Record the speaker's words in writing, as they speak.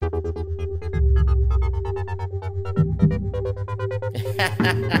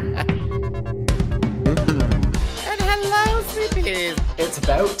hello, sweeties. It's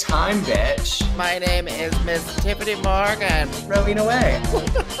about time, bitch. My name is Miss Tiffany Morgan. Rowing away.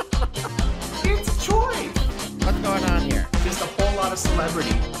 It's Troy. What's going on here? Just a whole lot of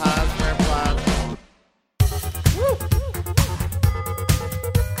celebrity. Pause for applause. Woo.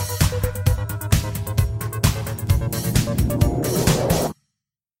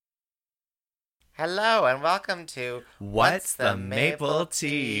 Hello and welcome to What's the Maple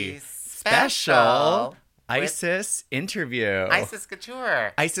Tea Special Isis interview. Isis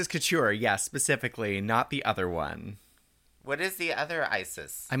Couture. Isis Couture, yes, specifically, not the other one. What is the other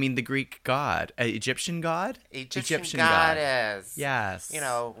Isis? I mean, the Greek god. Egyptian god? Egyptian goddess. Yes. You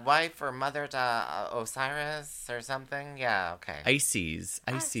know, wife or mother to Osiris or something. Yeah, okay. Isis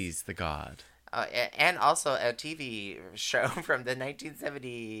the god. And also a TV show from the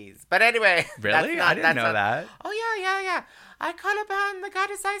 1970s. But anyway. Really? I didn't know that. Oh, yeah. I call upon the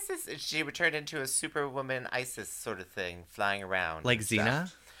goddess Isis. She would turn into a superwoman Isis sort of thing, flying around. Like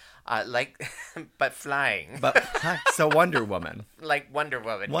Xena? But flying. So Wonder Woman. Like Wonder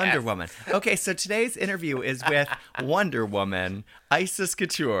Woman. Wonder Woman. Okay, so today's interview is with Wonder Woman, Isis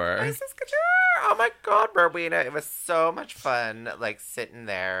Couture. Isis Couture. Oh my God, Rowena. It was so much fun, like, sitting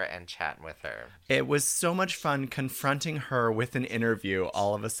there and chatting with her. It was so much fun confronting her with an interview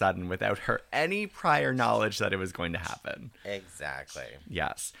all of a sudden without her any prior knowledge that it was going to happen. Exactly.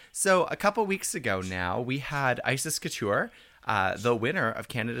 Yes. So a couple weeks ago now, we had Isis Couture, the winner of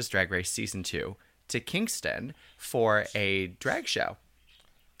Canada's Drag Race Season 2, to Kingston for a drag show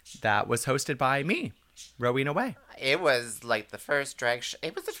that was hosted by me, Rowena Way. It was like the first drag show.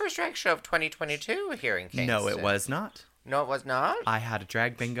 It was the first drag show of 2022 here in Kingston. No, it was not. No, it was not? I had a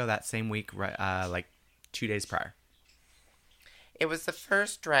drag bingo that same week, like 2 days prior. It was the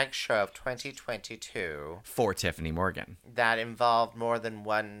first drag show of 2022. For Tiffany Morgan. That involved more than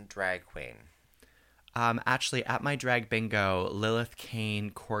one drag queen. Actually, at my drag bingo, Lilith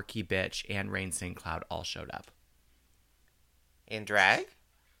Kane, Corky Bitch, and Rain St. Cloud all showed up. In drag?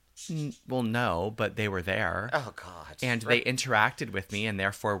 Well, no, but they were there. Oh, God. And they interacted with me and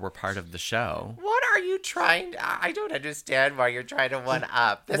therefore were part of the show. What are you trying I don't understand why you're trying to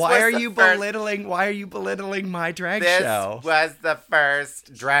one-up. Why are you belittling my drag show? This was the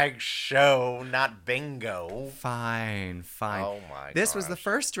first drag show, not bingo. Fine. Oh, my This was the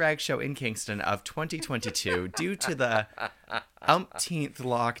first drag show in Kingston of 2022 due to the umpteenth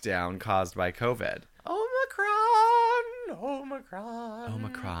lockdown caused by COVID.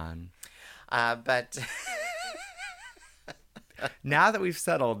 Omicron. But now that we've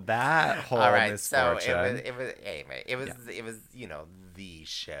settled that whole misfortune. So it was the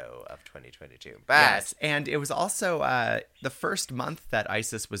show of 2022. But yes, and it was also the first month that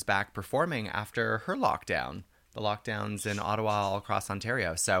Isis was back performing after her lockdown. The lockdowns in Ottawa all across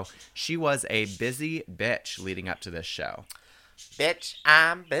Ontario. So she was a busy bitch leading up to this show. Bitch,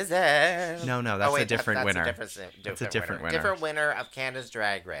 I'm busy. No, that's a different winner. That's a different winner. Different winner of Canada's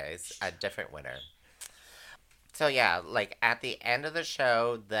Drag Race. A different winner. So yeah, like at the end of the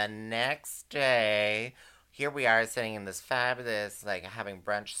show, the next day, here we are sitting in this fabulous, like having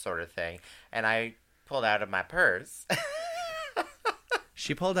brunch sort of thing, and I pulled out of my purse.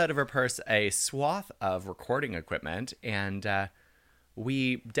 She pulled out of her purse a swath of recording equipment, and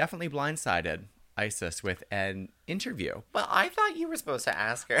we definitely blindsided Isis with an interview. Well, I thought you were supposed to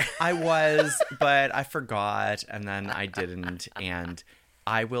ask her. I was, but I forgot, and then I didn't, and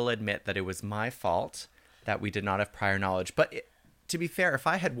I will admit that it was my fault that we did not have prior knowledge. But to be fair, if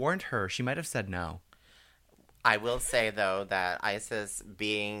I had warned her, she might have said no. I will say, though, that Isis,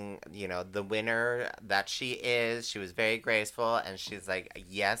 being, the winner that she is, she was very graceful, and she's like,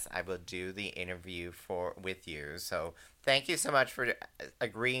 yes, I will do the interview with you. So thank you so much for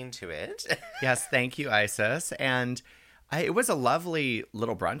agreeing to it. Yes, thank you, Isis. And it was a lovely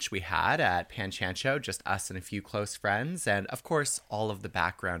little brunch we had at Pan Chancho, just us and a few close friends, and, of course, all of the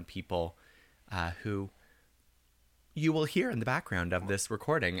background people who you will hear in the background of this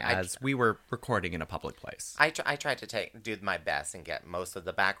recording as we were recording in a public place. I tried to do my best and get most of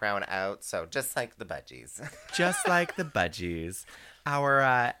the background out, so just like the budgies. Just like the budgies.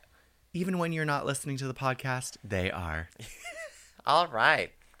 Our, even when you're not listening to the podcast, they are. All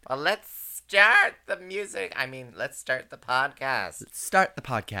right. Well, let's start the music. Let's start the podcast. Let's start the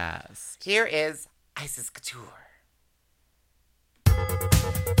podcast. Here is Isis Couture.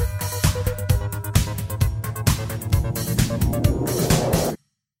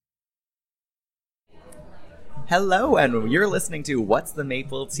 Hello, and you're listening to What's the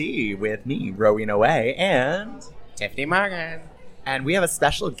Maple Tea with me, Rowena Way, and Tiffany Morgan. And we have a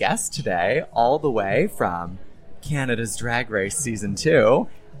special guest today, all the way from Canada's Drag Race Season 2,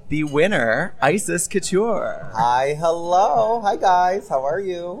 the winner, Isis Couture. Hi, hello. Hi, guys. How are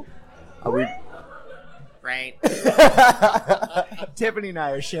you? Are we... Right. Tiffany and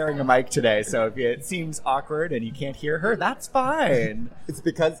I are sharing a mic today, so if it seems awkward and you can't hear her, that's fine. It's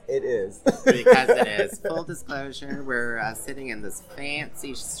because it is. Because it is. Full disclosure, we're sitting in this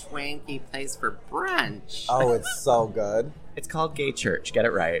fancy, swanky place for brunch. Oh, it's so good. It's called Gay Church. Get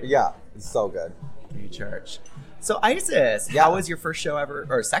it right. Yeah, it's so good. Gay Church. So, Isis, how was your first show ever,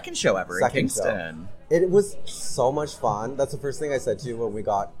 or second show ever in Kingston? It was so much fun. That's the first thing I said to you when we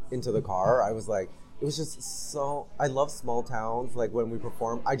got into the car. I was like, it was just so... I love small towns. Like, when we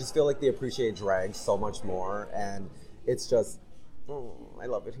perform, I just feel like they appreciate drag so much more. And it's just... I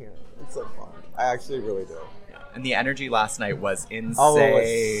love it here. It's so fun. I actually really do. Yeah. And the energy last night was insane. Oh, it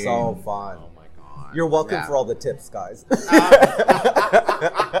was so fun. Oh, my God. You're welcome for all the tips, guys.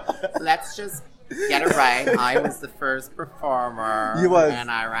 Let's just get it right. I was the first performer. You was.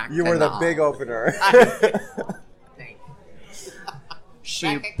 And I rocked You were the big opener.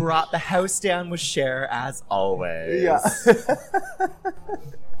 She brought the house down with Cher, as always. Yeah.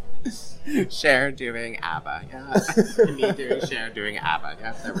 Cher doing ABBA. Yeah. Me doing Cher doing ABBA.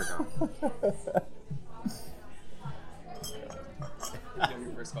 Yeah, there we go.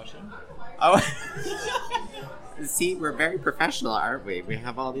 Your first question? Oh. See, we're very professional, aren't we? We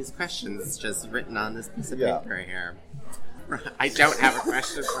have all these questions just written on this piece of paper here. I don't have a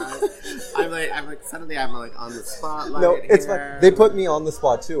question for us. I'm like, suddenly I'm like on the spotlight. No, it's here. fine. They put me on the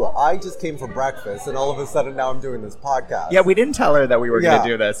spot too. I just came for breakfast, and all of a sudden now I'm doing this podcast. Yeah, we didn't tell her that we were going to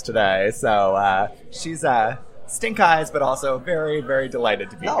do this today, so she's stink eyes, but also very, very delighted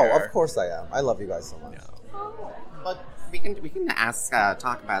to be here. No, of course I am. I love you guys so much. But we can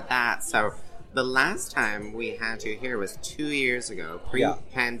talk about that. So the last time we had you here was 2 years ago,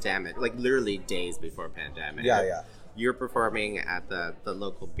 pre-pandemic, like literally days before pandemic. Yeah. You're performing at the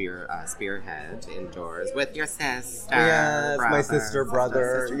local beer Spearhead indoors with your sister. Yes, my sister,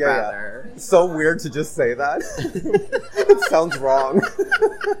 brother. Brother. Yeah. So weird to just say that. It sounds wrong.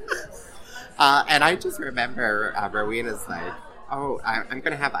 And I just remember Rowena's like, oh, I'm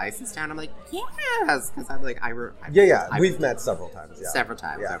going to have Isis down. I'm like, yes. Because I'm like, We've met several times. Yeah. Several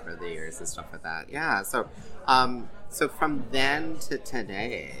times over the years and stuff like that. Yeah. So, so from then to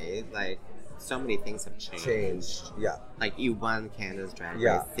today, like, so many things have changed. Yeah. Like, you won Canada's Drag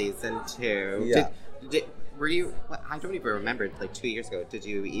Race Season 2. Yeah. Were you, I don't even remember, like 2 years ago, did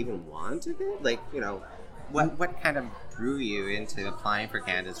you even want to do? Like, you know, what kind of drew you into applying for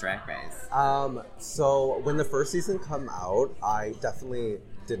Canada's Drag Race? So when the first season came out, I definitely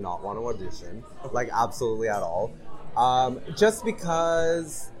did not want to audition. Like, absolutely at all. Just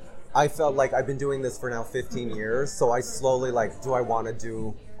because I felt like I've been doing this for now 15 years, so I slowly, like, do I want to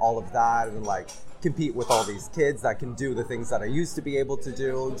do all of that and, like, compete with all these kids that can do the things that I used to be able to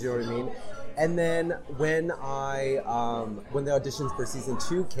do? Do you know what I mean? And then when the auditions for season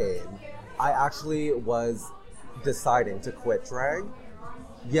 2 came, I actually was deciding to quit drag.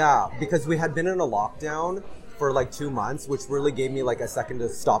 Yeah, because we had been in a lockdown for like 2 months, which really gave me like a second to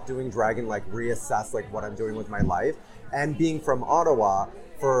stop doing drag and like reassess like what I'm doing with my life. And being from Ottawa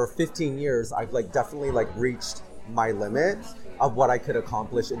for 15 years, I've like definitely like reached my limit of what I could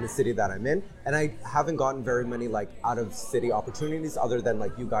accomplish in the city that I'm in. And I haven't gotten very many like out of city opportunities other than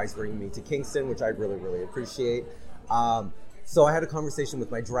like you guys bringing me to Kingston, which I really, really appreciate. So I had a conversation with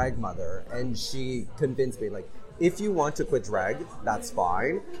my drag mother and she convinced me like, if you want to quit drag, that's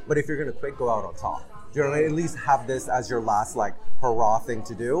fine. But if you're gonna quit, go out on top. Do you know what I mean? At least have this as your last like hurrah thing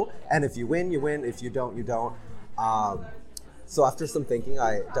to do. And if you win, you win. If you don't, you don't. So after some thinking,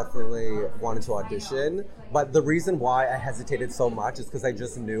 I definitely wanted to audition. But the reason why I hesitated so much is because I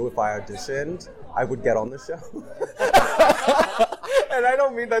just knew if I auditioned, I would get on the show. And I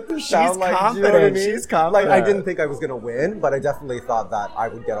don't mean that to sound like, confident. You know what I mean? She's confident. Like, I didn't think I was going to win, but I definitely thought that I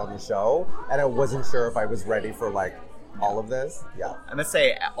would get on the show. And I wasn't sure if I was ready for, like, all of this. Yeah. I'm going to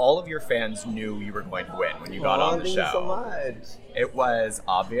say, all of your fans knew you were going to win when you got on the show. Thank you so much. It was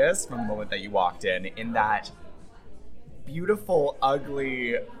obvious from the moment that you walked in that beautiful,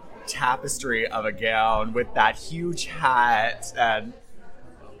 ugly tapestry of a gown with that huge hat and...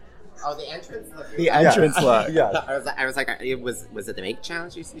 Oh, the entrance look. The entrance look. Yeah. I was like, was it the make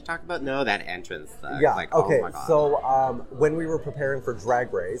challenge you talked about? No, that entrance look. Yeah. Like, okay. Oh my God. So when we were preparing for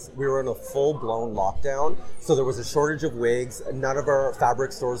Drag Race, we were in a full-blown lockdown. So there was a shortage of wigs. None of our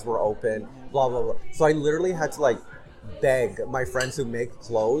fabric stores were open. Blah blah blah. So I literally had to like beg my friends who make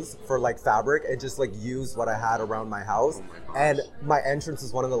clothes for like fabric and just like use what I had around my house. Oh my and my entrance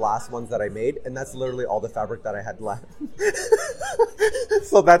is one of the last ones that I made, and that's literally all the fabric that I had left.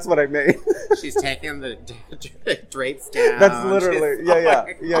 So that's what I made. She's taking the drapes down. That's literally,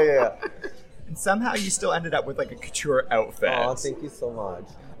 yeah. And somehow you still ended up with like a couture outfit. Oh, thank you so much.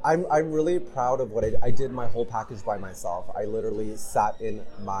 I'm really proud of what I did my whole package by myself. I literally sat in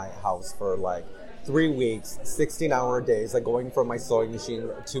my house for like 3 weeks, 16-hour days, like going from my sewing machine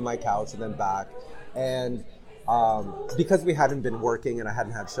to my couch and then back. And because we hadn't been working and I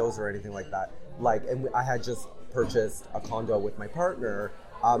hadn't had shows or anything like that, I had just purchased a condo with my partner,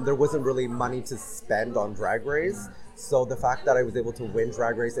 there wasn't really money to spend on Drag Race. So the fact that I was able to win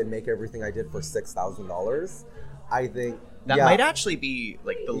Drag Race and make everything I did for $6,000, I think that might actually be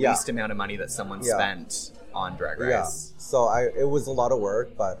like the least amount of money that someone spent on Drag Race. Yeah. So it was a lot of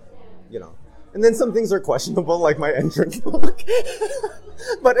work, but you know. And then some things are questionable, like my entrance look.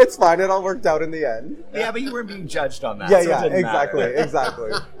 But it's fine. It all worked out in the end. Yeah, but you weren't being judged on that. Yeah,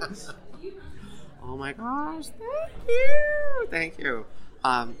 exactly. Oh my gosh! Thank you.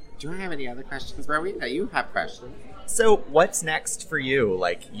 Do I have any other questions, Rowena? You have questions. So what's next for you?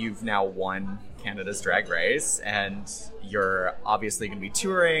 Like, you've now won Canada's Drag Race, and you're obviously going to be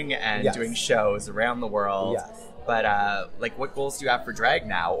touring and doing shows around the world. Yes. But, like, what goals do you have for drag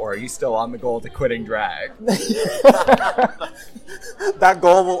now? Or are you still on the goal to quitting drag? That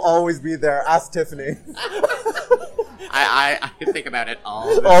goal will always be there. Ask Tiffany. I think about it all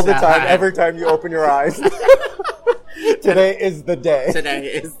the time. Every time you open your eyes. Today is the day. Today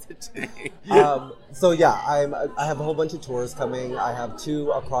is the day. So yeah, I have a whole bunch of tours coming. I have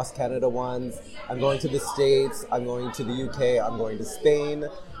 2 across Canada ones. I'm going to the States. I'm going to the UK. I'm going to Spain.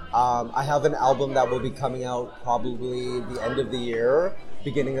 I have an album that will be coming out probably the end of the year,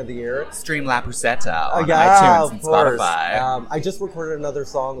 beginning of the year. Stream La Puseta on iTunes and Spotify. I just recorded another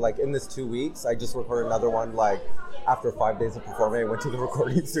song like in this 2 weeks. I just recorded another one like after 5 days of performing. I went to the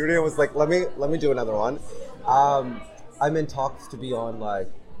recording studio and was like, let me do another one. I'm in talks to be on like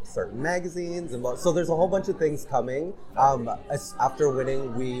certain magazines and so there's a whole bunch of things coming. After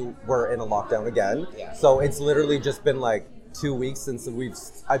winning, we were in a lockdown again. Yeah. So it's literally just been like 2 weeks since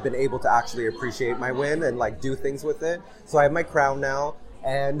I've been able to actually appreciate my win and like do things with it. So I have my crown now,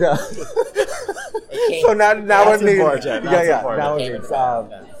 and so now it means now it means.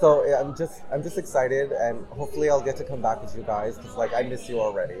 So yeah, I'm just excited, and hopefully I'll get to come back with you guys because like I miss you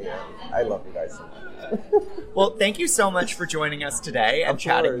already, and I love you guys so much. Well, thank you so much for joining us today and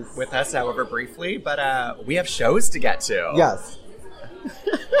chatting with us, however briefly. But we have shows to get to. Yes.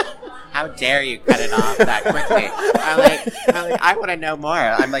 How dare you cut it off that quickly? I'm like, I want to know more.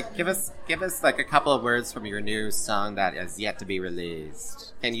 I'm like, give us like a couple of words from your new song that is yet to be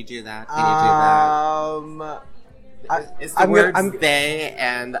released. Can you do that? Is the words they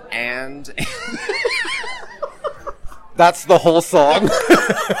and That's the whole song.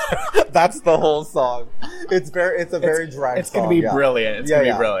 That's the whole song. It's a very drag song. It's going to be brilliant. It's going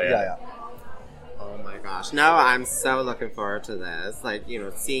to be brilliant. Yeah. Gosh, no, I'm so looking forward to this. Like, you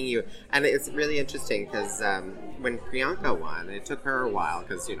know, seeing you, and it's really interesting because when Priyanka won, it took her a while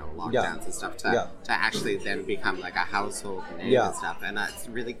because lockdowns and stuff to actually then become like a household name and stuff. And it's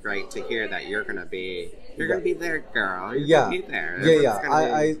really great to hear that you're gonna be there, girl. You're gonna be there.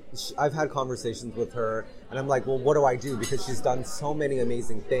 I've had conversations with her, and I'm like, well, what do I do? Because she's done so many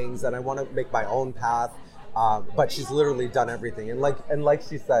amazing things, and I want to make my own path. But she's literally done everything, and like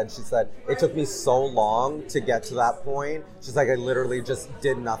she said it took me so long to get to that point. She's like, I literally just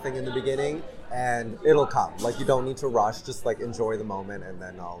did nothing in the beginning, and it'll come. Like, you don't need to rush. Just like enjoy the moment, and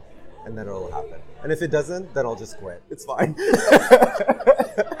then it'll happen. And if it doesn't, then I'll just quit. It's fine.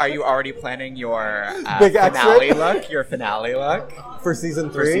 Are you already planning your big finale look? Your finale look for season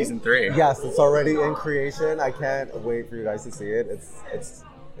 3? For season 3. Yes, it's already in creation. I can't wait for you guys to see it. It's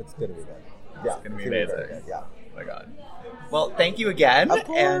gonna be good. Yeah, it's going to be amazing. Yeah. Oh my God. Well, thank you again. Of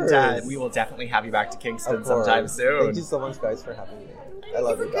course. And we will definitely have you back to Kingston sometime soon. Thank you so much, guys, for having me. I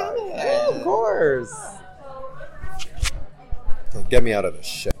love you guys. Yeah, of course. Okay, get me out of this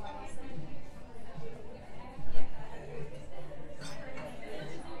shit.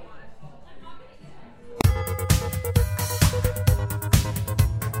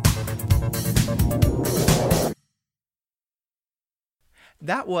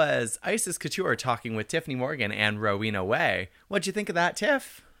 That was Isis Couture talking with Tiffany Morgan and Rowena Way. What'd you think of that,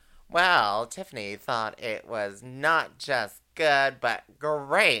 Tiff? Well, Tiffany thought it was not just good, but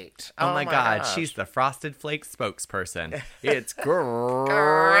great. Oh my God, gosh. she's the Frosted Flakes spokesperson. It's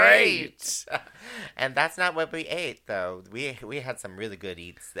great. And that's not what we ate, though. We had some really good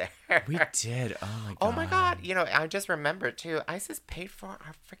eats there. We did. Oh my God. Oh my God. You know, I just remembered, too, Isis paid for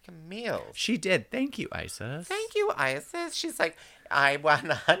our freaking meals. She did. Thank you, Isis. Thank you, Isis. She's like, I won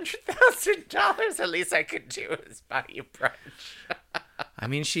 $100,000. At least I could do is buy you brunch. I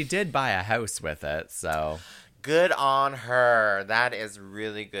mean, she did buy a house with it, so... Good on her. That is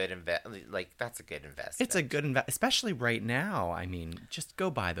really good. That's a good investment. It's a good investment, especially right now. I mean, just go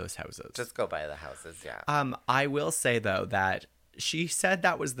buy those houses. Just go buy the houses, yeah. I will say, though, that she said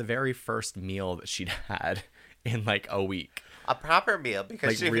that was the very first meal that she'd had in, like, a week. A proper meal.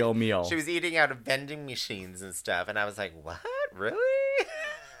 Because like, real meal. She was eating out of vending machines and stuff. And I was like, what? Really?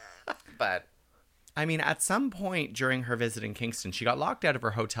 But... I mean, at some point during her visit in Kingston, she got locked out of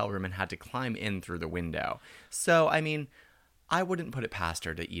her hotel room and had to climb in through the window. So, I mean, I wouldn't put it past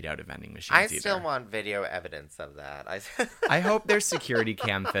her to eat out of vending machines I still want video evidence of that. I hope there's security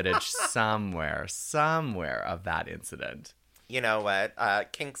cam footage somewhere of that incident. You know what?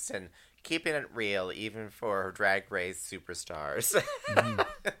 Kingston, keeping it real even for Drag Race superstars.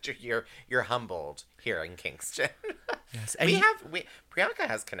 You're humbled here in Kingston. Yes, and Priyanka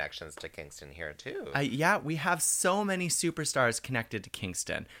has connections to Kingston here too. Yeah, we have so many superstars connected to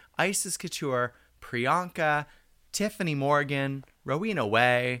Kingston. Isis Couture, Priyanka, Tiffany Morgan, Rowena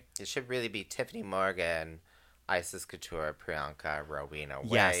Way. It should really be Tiffany Morgan, Isis Couture, Priyanka, Rowena Way.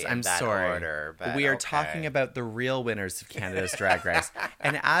 Yes, I'm sorry. Order, but we are talking about the real winners of Canada's Drag Race.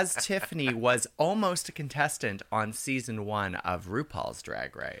 And as Tiffany was almost a contestant on season 1 of RuPaul's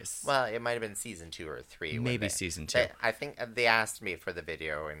Drag Race. Well, it might have been season 2 or 3. Maybe season 2. I think they asked me for the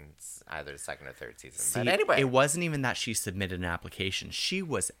video in either the second or third season. See, but anyway. It wasn't even that she submitted an application. She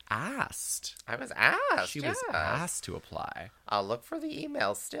was asked. I was asked. She was asked to apply. I'll look for the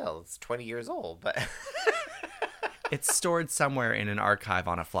email still. It's 20 years old, but... It's stored somewhere in an archive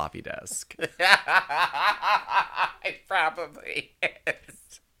on a floppy disk. It probably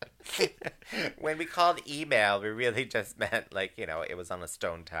is. When we called email, we really just meant, it was on a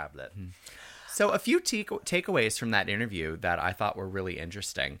stone tablet. So a few takeaways from that interview that I thought were really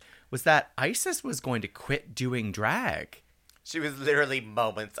interesting was that Isis was going to quit doing drag. She was literally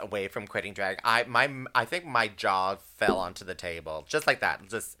moments away from quitting drag. I think my jaw fell onto the table. Just like that.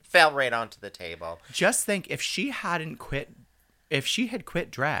 Just fell right onto the table. Just think, if she had quit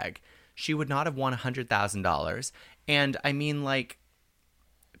drag, she would not have won $100,000. And I mean,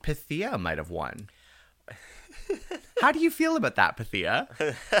 Pythia might have won. How do you feel about that, Pythia?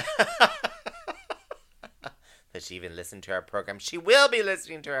 Does she even listen to our program? She will be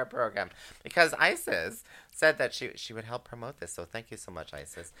listening to our program because Isis said that she would help promote this. So thank you so much,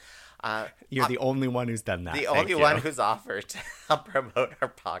 Isis. You're the only one who's done that. The only one who's offered to help promote our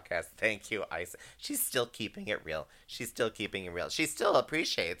podcast. Thank you, Isis. She's still keeping it real. She still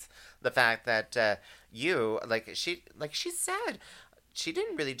appreciates the fact that you, she said, she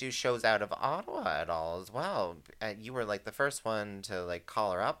didn't really do shows out of Ottawa at all as well. You were the first one to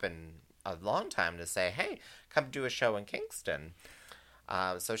call her up in a long time to say, hey, come do a show in Kingston.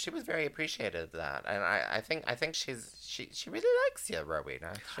 So she was very appreciative of that, and I think she really likes you,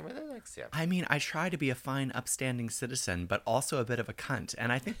 Rowena. She really likes you. I mean, I try to be a fine, upstanding citizen, but also a bit of a cunt,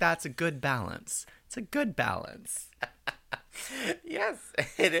 and I think that's a good balance. It's a good balance. Yes,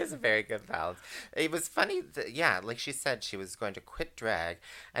 it is a very good balance. It was funny, she said she was going to quit drag,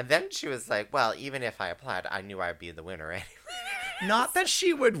 and then she was like, well, even if I applied, I knew I'd be the winner anyway. Not that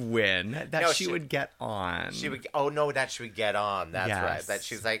she would win, she would get on. She would. Oh no, that she would get on. That's yes. right. That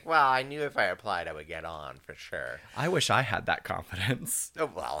she's like, well, I knew if I applied, I would get on for sure. I wish I had that confidence.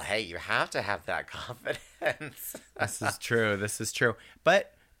 Oh, well, hey, you have to have that confidence. This is true.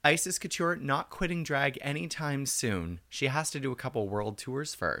 But Isis Couture not quitting drag anytime soon. She has to do a couple world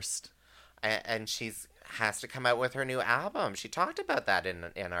tours first, and has to come out with her new album. She talked about that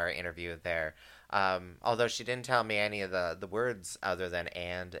in our interview there. Although she didn't tell me any of the words other than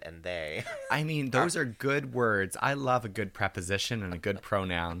and they. I mean, those are good words. I love a good preposition and a good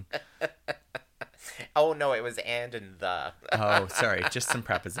pronoun. Oh, no, it was and the. Oh, sorry. Just some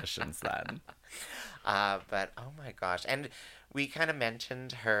prepositions then. But, oh my gosh. And we kind of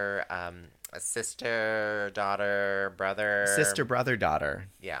mentioned her sister, daughter, brother. Sister, brother, daughter.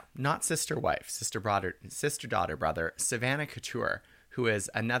 Yeah. Not sister, wife. Sister, daughter, brother. Savannah Couture, who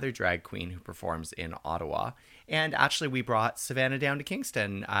is another drag queen who performs in Ottawa. And actually, we brought Savannah down to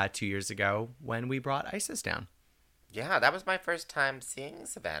Kingston 2 years ago when we brought Isis down. Yeah, that was my first time seeing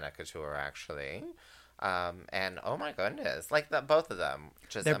Savannah Couture, actually. And oh my goodness, both of them,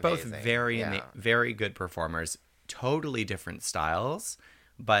 just They're amazing. both very good performers. totally different styles,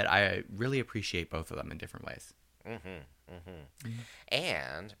 but I really appreciate both of them in different ways.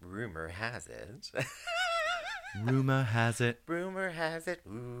 And rumor has it. Rumor has it. Rumor has it.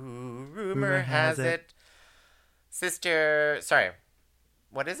 Ooh, rumor has it. Sister. Sorry.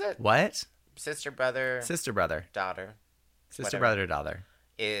 What is it? What? Sister, brother. Sister, brother. Daughter. Sister, whatever. brother, daughter.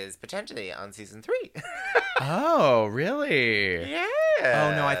 Is potentially on season 3. Oh, really? Yeah.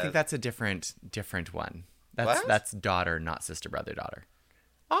 Oh, no, I think that's a different one. What? That's daughter, not sister, brother, daughter.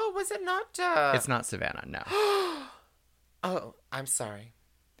 Oh, was it not? It's not Savannah, no. Oh, I'm sorry.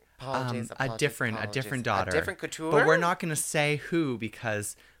 Apologies. A different daughter. A different couture? But we're not going to say who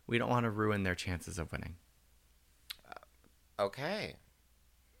because we don't want to ruin their chances of winning. Okay.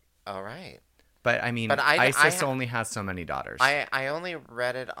 All right. But I mean, Isis only has so many daughters. I only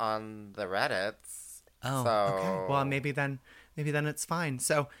read it on the Reddits. Oh, so... okay. Well, maybe then it's fine.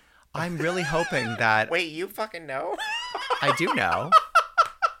 So I'm really hoping that... Wait, you fucking know? I do know.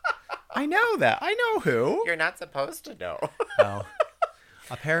 I know that. I know who. You're not supposed to know. Oh.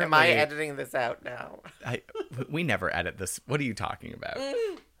 Apparently... Am I editing this out now? We never edit this. What are you talking about?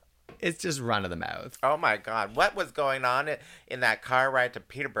 It's just run of the mouth. Oh my God. What was going on in that car ride to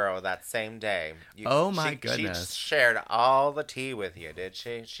Peterborough that same day? Goodness. She shared all the tea with you, did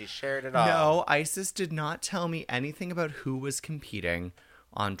she? She shared it all. No, Isis did not tell me anything about who was competing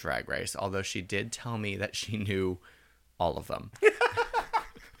on Drag Race, although she did tell me that she knew all of them.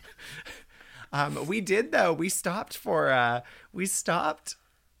 We did, though. We stopped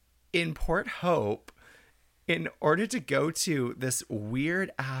in Port Hope in order to go to this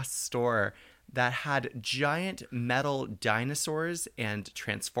weird ass store that had giant metal dinosaurs and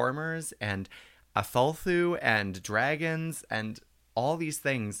transformers and Atholthu and dragons and all these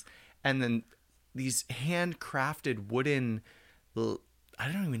things. And then these handcrafted wooden,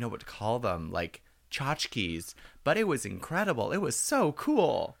 I don't even know what to call them, like tchotchkes, but it was incredible. It was so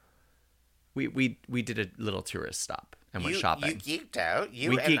cool. We did a little tourist stop and went shopping. You geeked out?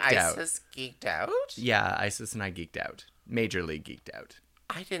 You and Isis geeked out? Yeah, Isis and I geeked out. Majorly geeked out.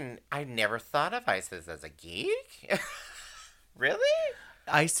 I never thought of Isis as a geek. Really?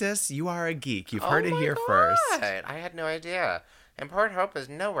 Isis, you are a geek. You've heard it here first. I had no idea. And Port Hope is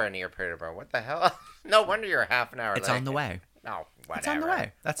nowhere near Peterborough. What the hell? No wonder you're half an hour late. It's on the way. Oh, whatever. It's on the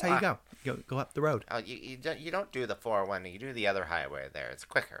way. That's how you go. Go up the road. Oh, you don't do the 401. You do the other highway there. It's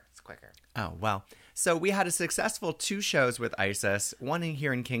quicker. Oh, well. So we had a successful 2 shows with Isis. One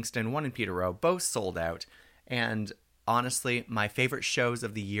here in Kingston, one in Peterborough. Both sold out. And honestly, my favorite shows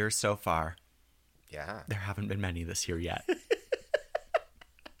of the year so far. Yeah. There haven't been many this year yet.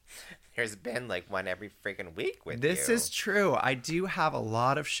 There's been like one every freaking week with This is true. I do have a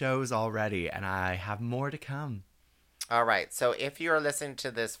lot of shows already, and I have more to come. All right. So if you're listening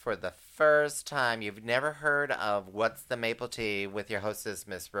to this for the first time, you've never heard of What's the Maple Tea with your hostess,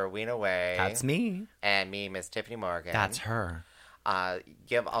 Miss Rowena Way. That's me. And me, Miss Tiffany Morgan. That's her.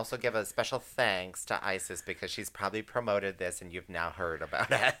 Give a special thanks to Isis because she's probably promoted this and you've now heard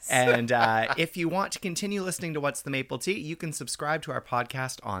about us. And if you want to continue listening to What's the Maple Tea, you can subscribe to our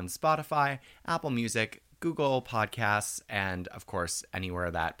podcast on Spotify, Apple Music, Google Podcasts, and of course, anywhere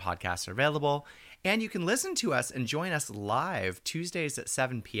that podcasts are available. And you can listen to us and join us live Tuesdays at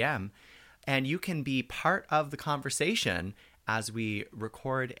 7 p.m. And you can be part of the conversation as we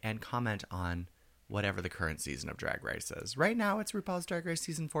record and comment on whatever the current season of Drag Race is. Right now, it's RuPaul's Drag Race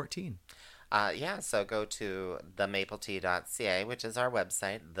Season 14. So go to themapletea.ca, which is our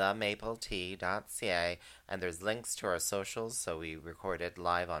website, themapletea.ca, and there's links to our socials. So we recorded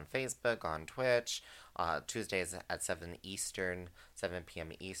live on Facebook, on Twitch, Tuesdays at 7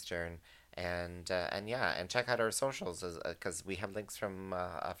 p.m. Eastern. And check out our socials because we have links from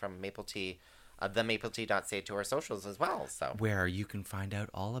Maple Tea, themapletea.ca to our socials as well. So where you can find out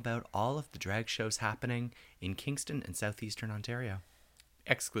all about all of the drag shows happening in Kingston and southeastern Ontario,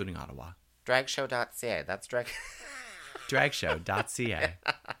 excluding Ottawa. Dragshow.ca. That's drag. Dragshow.ca.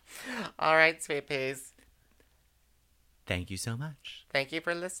 All right, sweet peas. Thank you so much. Thank you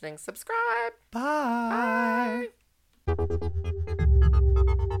for listening. Subscribe. Bye. Bye.